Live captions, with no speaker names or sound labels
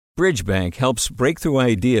Bridgebank helps breakthrough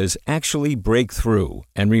ideas actually break through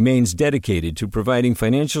and remains dedicated to providing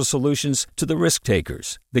financial solutions to the risk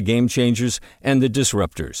takers, the game changers, and the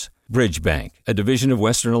disruptors. Bridgebank, a division of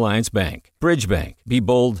Western Alliance Bank. Bridgebank. Be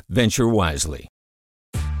bold, venture wisely.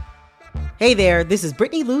 Hey there, this is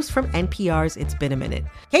Brittany Luce from NPR's It's Been a Minute.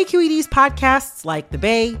 KQED's podcasts like The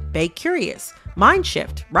Bay, Bay Curious, Mind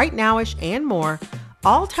Shift, Right Nowish, and more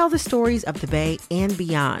all tell the stories of the Bay and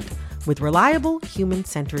beyond with reliable,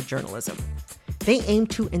 human-centered journalism. They aim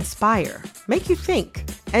to inspire, make you think,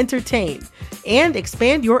 entertain, and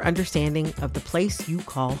expand your understanding of the place you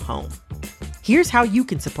call home. Here's how you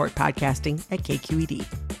can support podcasting at KQED.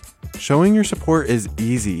 Showing your support is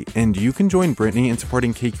easy, and you can join Brittany in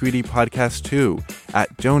supporting KQED Podcast too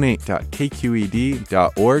at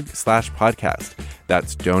donate.kqed.org/podcast.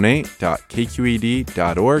 That's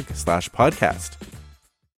donate.kqed.org/podcast.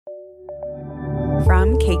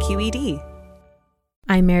 From KQED.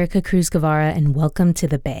 I'm Erica Cruz Guevara, and welcome to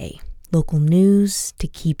The Bay, local news to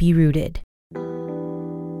keep you rooted.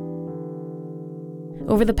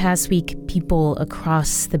 Over the past week, people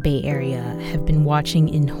across the Bay Area have been watching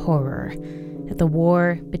in horror at the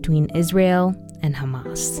war between Israel and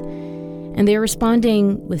Hamas. And they're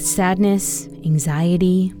responding with sadness,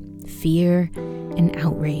 anxiety, fear, and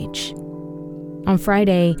outrage. On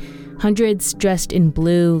Friday, hundreds dressed in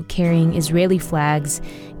blue, carrying Israeli flags,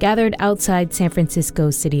 gathered outside San Francisco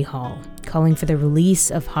City Hall, calling for the release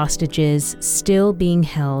of hostages still being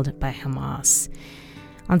held by Hamas.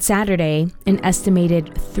 On Saturday, an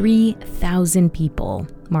estimated 3,000 people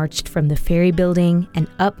marched from the Ferry Building and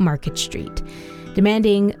up Market Street,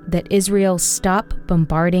 demanding that Israel stop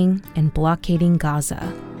bombarding and blockading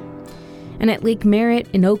Gaza. And at Lake Merritt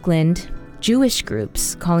in Oakland, Jewish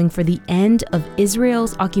groups calling for the end of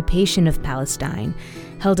Israel's occupation of Palestine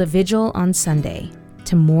held a vigil on Sunday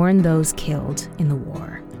to mourn those killed in the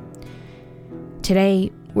war.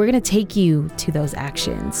 Today, we're going to take you to those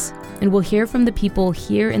actions, and we'll hear from the people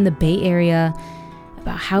here in the Bay Area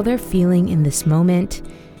about how they're feeling in this moment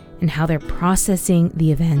and how they're processing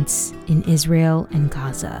the events in Israel and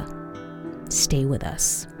Gaza. Stay with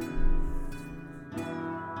us.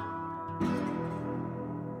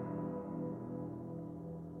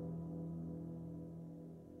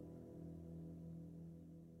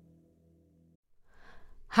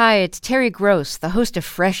 Hi, it's Terry Gross, the host of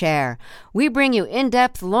Fresh Air. We bring you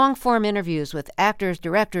in-depth, long-form interviews with actors,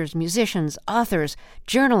 directors, musicians, authors,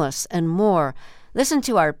 journalists, and more. Listen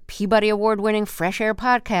to our Peabody Award-winning Fresh Air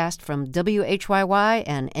podcast from WHYY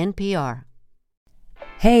and NPR.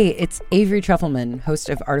 Hey, it's Avery Trufelman, host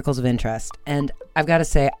of Articles of Interest. And I've got to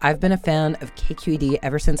say, I've been a fan of KQED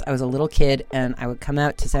ever since I was a little kid, and I would come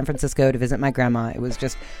out to San Francisco to visit my grandma. It was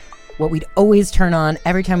just what we'd always turn on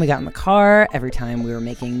every time we got in the car, every time we were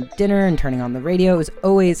making dinner and turning on the radio. It was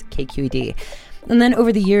always KQED. And then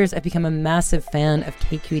over the years, I've become a massive fan of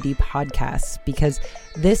KQED podcasts because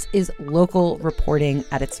this is local reporting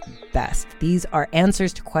at its best. These are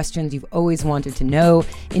answers to questions you've always wanted to know,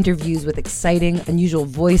 interviews with exciting, unusual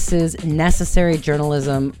voices, necessary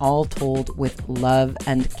journalism, all told with love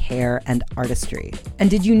and care and artistry. And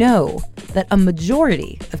did you know that a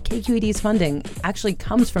majority of KQED's funding actually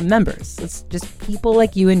comes from members? It's just people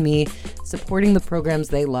like you and me supporting the programs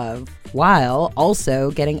they love, while also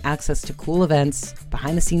getting access to cool events,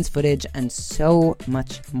 behind-the-scenes footage, and so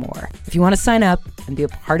much more. If you want to sign up and be a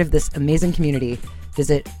part of this amazing community,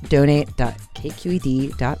 visit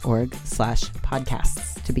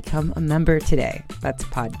donate.kqed.org/podcasts to become a member today. That's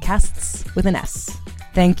podcasts with an S.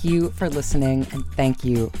 Thank you for listening, and thank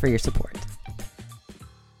you for your support.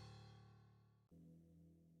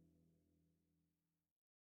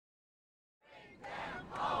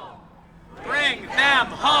 Bring them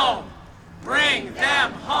home! Bring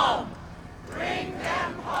them home! Bring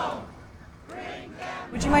them home!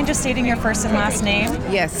 Would you mind just stating your first and last name?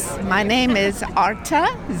 Yes, my name is Arta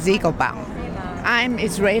Ziegelbaum. I'm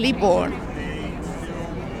Israeli born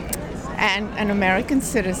and an American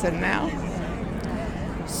citizen now.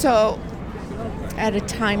 So, at a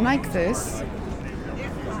time like this,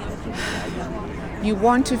 you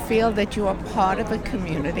want to feel that you are part of a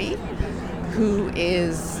community who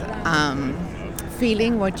is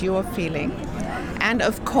feeling what you are feeling. And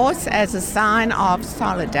of course, as a sign of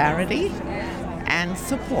solidarity and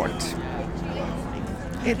support.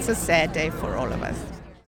 It's a sad day for all of us.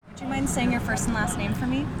 Would you mind saying your first and last name for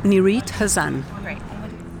me? Nirit Hazan. Great.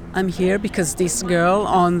 I'm here because this girl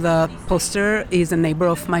on the poster is a neighbor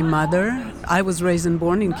of my mother. I was raised and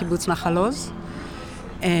born in Kibbutz Nahal Oz.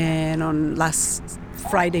 And on last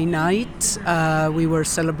Friday night, we were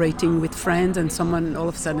celebrating with friends, and someone all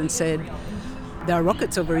of a sudden said, there are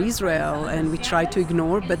rockets over Israel, and we tried to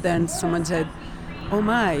ignore, but then someone said, oh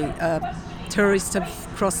my, terrorists have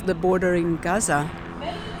crossed the border in Gaza.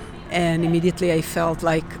 And immediately I felt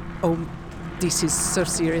like, oh, this is so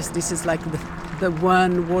serious. This is like the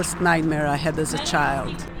one worst nightmare I had as a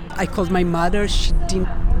child. I called my mother. She didn't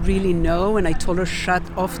really know, and I told her, shut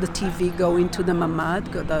off the TV, go into the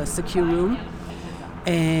mamad, the secure room,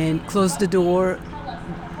 and close the door,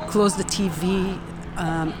 close the TV,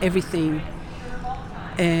 everything.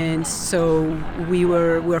 And so we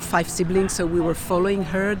were 5 siblings, so we were following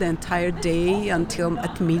her the entire day until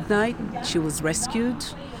at midnight she was rescued.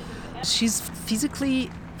 She's physically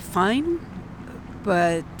fine,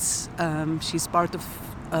 but she's part of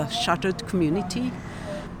a shattered community.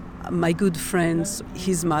 My good friend's,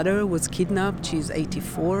 his mother was kidnapped. She's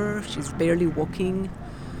 84. She's barely walking.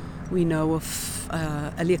 We know of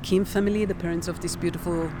Eliakim family, the parents of this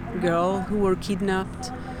beautiful girl who were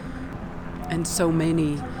kidnapped, and so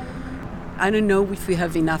many. I don't know if we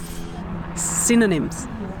have enough synonyms.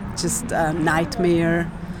 Just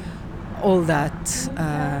nightmare, all that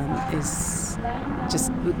is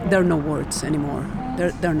just, there are no words anymore.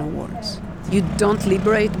 There are no words. You don't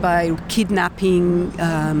liberate by kidnapping,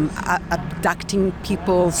 abducting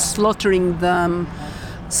people, slaughtering them.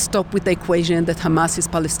 Stop with the equation that Hamas is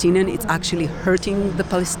Palestinian. It's actually hurting the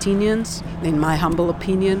Palestinians, in my humble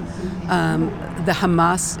opinion. The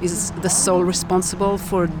Hamas is the sole responsible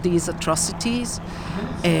for these atrocities,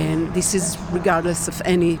 and this is regardless of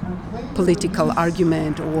any political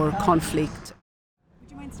argument or conflict.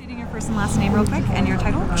 Would you mind stating your first and last name real quick and your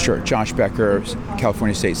title? Sure. Josh Becker,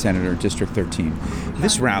 California State Senator, District 13.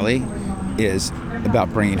 This rally is about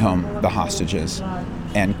bringing home the hostages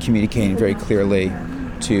and communicating very clearly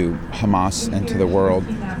to Hamas and to the world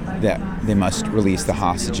that they must release the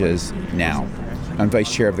hostages now. I'm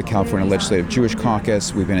vice chair of the California Legislative Jewish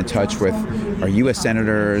Caucus. We've been in touch with our U.S.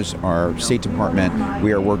 senators, our State Department.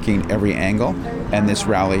 We are working every angle, and this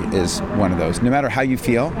rally is one of those. No matter how you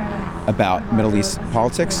feel about Middle East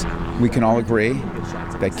politics, we can all agree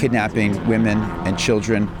that kidnapping women and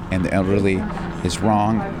children and the elderly is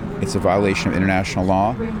wrong. It's a violation of international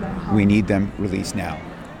law. We need them released now.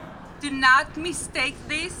 Do not mistake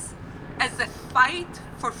this as a fight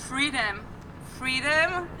for freedom.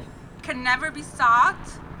 Freedom can never be sought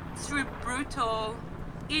through brutal,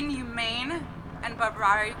 inhumane, and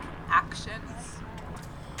barbaric actions.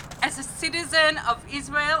 As a citizen of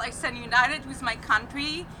Israel, I stand united with my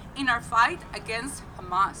country in our fight against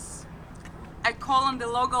Hamas. I call on the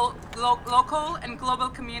local and global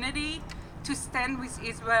community to stand with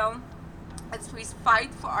Israel as we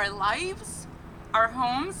fight for our lives, our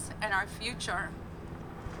homes, and our future.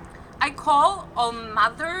 I call all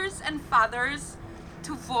mothers and fathers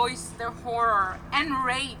to voice their horror and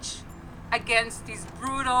rage against these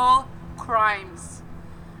brutal crimes.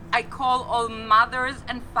 I call all mothers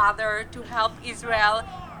and fathers to help Israel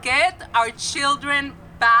get our children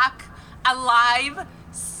back alive,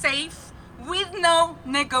 safe, with no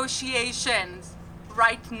negotiations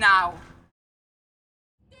right now.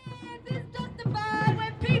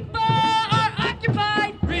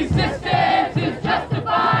 Resistance is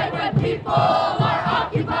justified when people are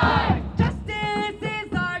occupied. Justice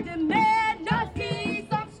is our demand, no peace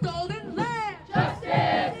on stolen land.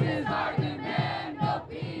 Justice is our demand, no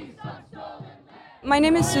peace on stolen land. My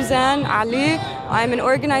name is Suzanne Ali. I'm an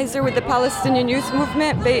organizer with the Palestinian Youth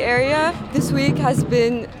Movement Bay Area. This week has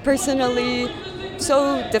been personally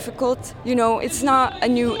so difficult. You know, it's not a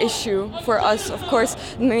new issue for us. Of course,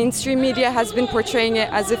 mainstream media has been portraying it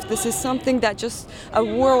as if this is something that just a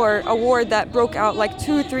war that broke out like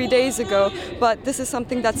 2-3 days ago. But this is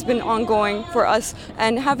something that's been ongoing for us.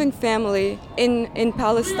 And having family in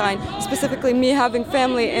Palestine, specifically me having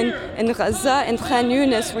family in Gaza and Khan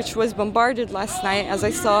Yunis, which was bombarded last night, as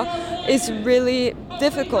I saw, is really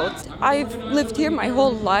difficult. I've lived here my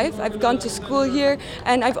whole life. I've gone to school here,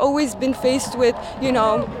 and I've always been faced with, you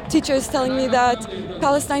know, teachers telling me that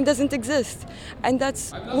Palestine doesn't exist. And that's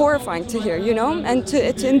horrifying to hear, you know? And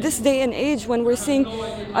in this day and age when we're seeing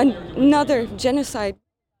another genocide.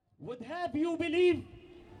 Would have you believe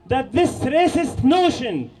that this racist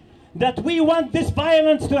notion that we want this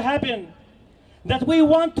violence to happen, that we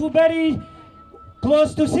want to bury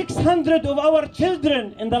close to 600 of our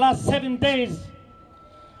children in the last 7 days,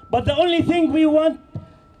 but the only thing we want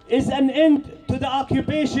is an end to the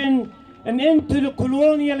occupation, an end to the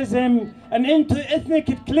colonialism, an end to ethnic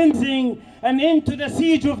cleansing, an end to the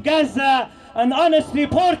siege of Gaza, an honest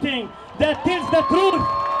reporting that tells the truth,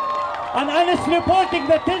 an honest reporting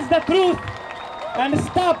that tells the truth, and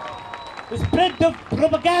stop the spread of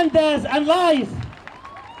propagandas and lies.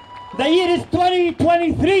 The year is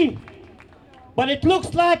 2023, but it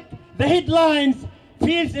looks like the headlines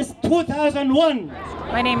feels it's 2001.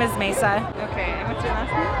 My name is Mesa. Okay, and what's your last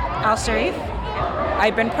name? Al Sharif.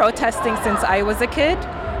 I've been protesting since I was a kid,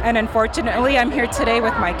 and unfortunately I'm here today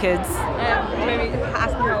with my kids. And maybe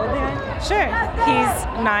ask me how old they are? Sure. He's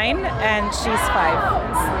 9 and she's 5.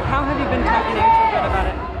 How have you been talking to your children about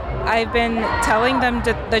it? I've been telling them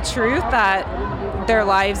the truth that their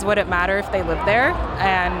lives wouldn't matter if they lived there,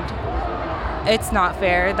 and it's not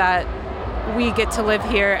fair that we get to live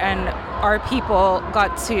here and our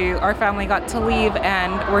family got to leave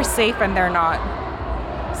and we're safe and they're not.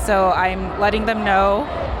 So I'm letting them know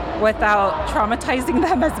without traumatizing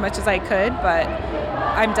them as much as I could, but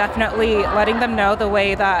I'm definitely letting them know the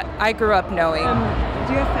way that I grew up knowing.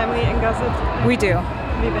 Do you have family in Gaza? We do.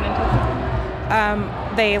 Have you been in touch with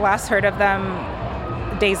them? They last heard of them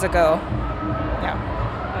days ago.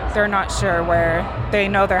 Yeah. They're not sure where. They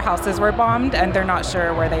know their houses were bombed and they're not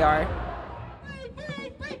sure where they are.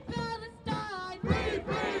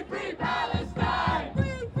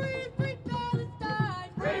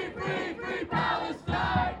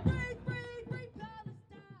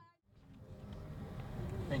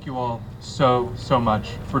 Thank you all so much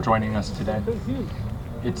for joining us today.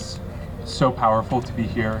 It's so powerful to be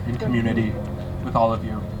here in community with all of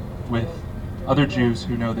you, with other Jews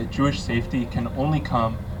who know that Jewish safety can only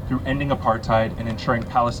come through ending apartheid and ensuring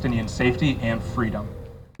Palestinian safety and freedom.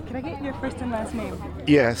 Can I get your first and last name?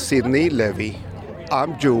 Yes, Sidney Levy.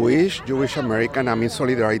 I'm Jewish American. I'm in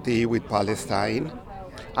solidarity with Palestine.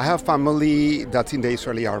 I have family that's in the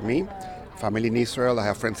Israeli army, family in Israel. I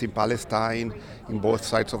have friends in Palestine, in both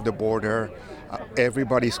sides of the border.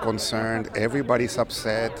 Everybody's concerned, everybody's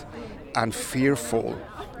upset and fearful,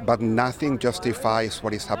 but nothing justifies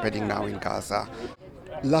what is happening now in Gaza.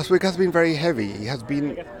 Last week has been very heavy. It has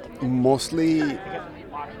been mostly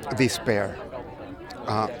despair.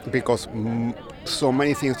 Because so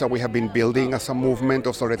many things that we have been building as a movement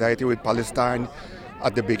of solidarity with Palestine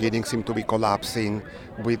at the beginning seem to be collapsing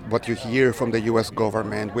with what you hear from the US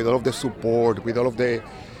government, with all of the support, with all of the...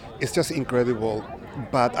 It's just incredible.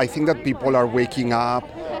 But I think that people are waking up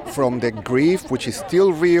from the grief, which is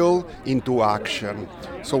still real, into action.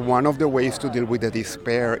 So one of the ways to deal with the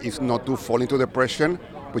despair is not to fall into depression,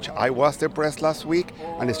 which I was depressed last week,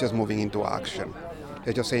 and it's just moving into action.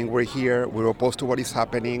 They're just saying we're here, we're opposed to what is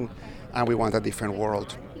happening, and we want a different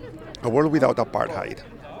world. A world without apartheid.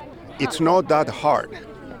 It's not that hard.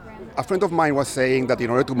 A friend of mine was saying that in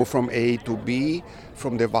order to move from A to B,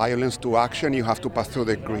 from the violence to action, you have to pass through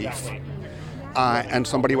the grief. And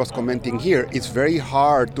somebody was commenting here, it's very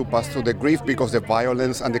hard to pass through the grief because the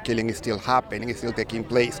violence and the killing is still happening, it's still taking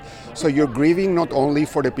place. So you're grieving not only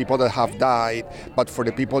for the people that have died, but for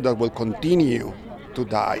the people that will continue to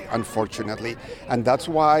die, unfortunately. And that's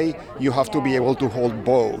why you have to be able to hold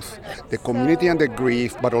both, the community and the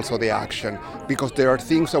grief, but also the action, because there are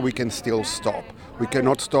things that we can still stop. We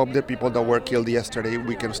cannot stop the people that were killed yesterday.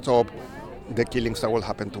 We can stop the killings that will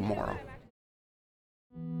happen tomorrow.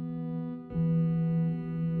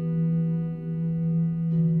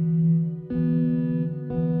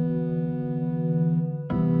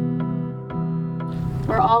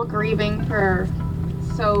 We're all grieving for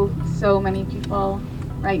so many people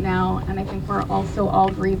right now, and I think we're also all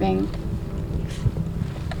grieving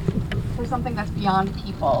for something that's beyond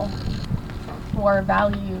people, for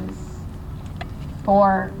values,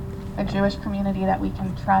 for a Jewish community that we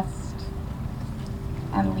can trust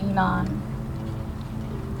and lean on.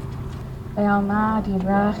 Be'alma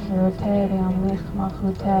divrach yirutei be'amlich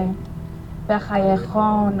malchutei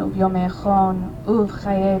b'chayechon u'byomechon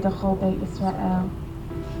u'v'chayei dechol Beit Yisrael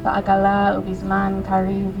ba'agala u'bizman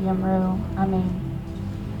kariv yamru. Amen.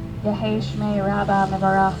 Yehei shmei Rabba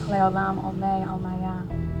mevarach le'olam olmei almaya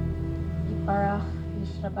yitbarach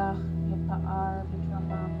yishtabach yitpa'ar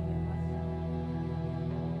v'yitramach.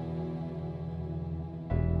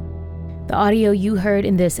 The audio you heard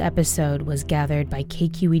in this episode was gathered by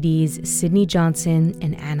KQED's Sydney Johnson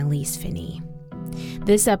and Annalise Finney.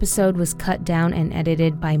 This episode was cut down and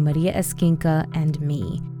edited by Maria Esquinca and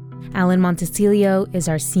me. Alan Montecillo is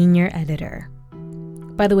our senior editor.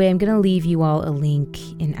 By the way, I'm going to leave you all a link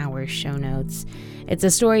in our show notes. It's a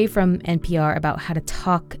story from NPR about how to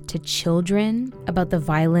talk to children about the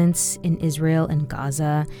violence in Israel and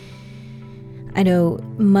Gaza. I know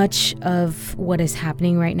much of what is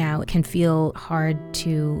happening right now can feel hard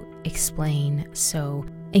to explain, so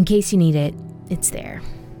in case you need it, it's there.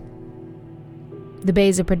 The Bay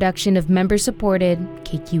is a production of member-supported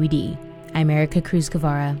KQED. I'm Erica Cruz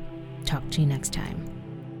Guevara. Talk to you next time.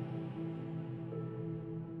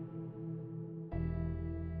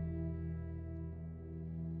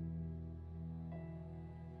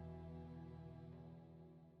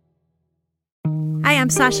 I'm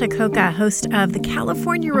Sasha Coca, host of the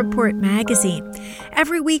California Report magazine.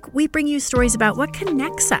 Every week, we bring you stories about what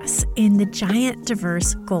connects us in the giant,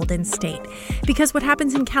 diverse Golden State. Because what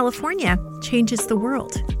happens in California changes the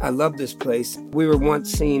world. I love this place. We were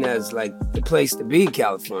once seen as like the place to be,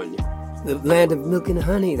 California. The land of milk and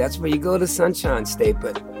honey. That's where you go to Sunshine State,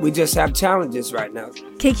 but we just have challenges right now.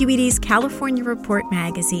 KQED's California Report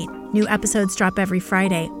magazine. New episodes drop every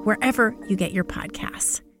Friday, wherever you get your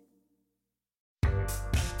podcasts.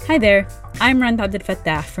 Hi there, I'm Randa Abdel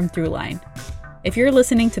Fattah from Throughline. If you're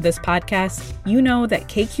listening to this podcast, you know that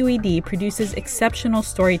KQED produces exceptional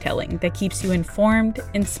storytelling that keeps you informed,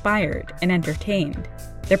 inspired, and entertained.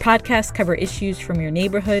 Their podcasts cover issues from your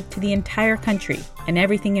neighborhood to the entire country and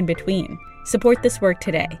everything in between. Support this work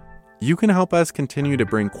today. You can help us continue to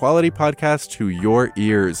bring quality podcasts to your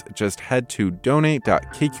ears. Just head to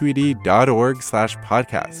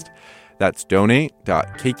donate.kqed.org/podcast. That's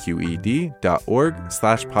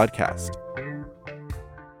donate.kqed.org/podcast.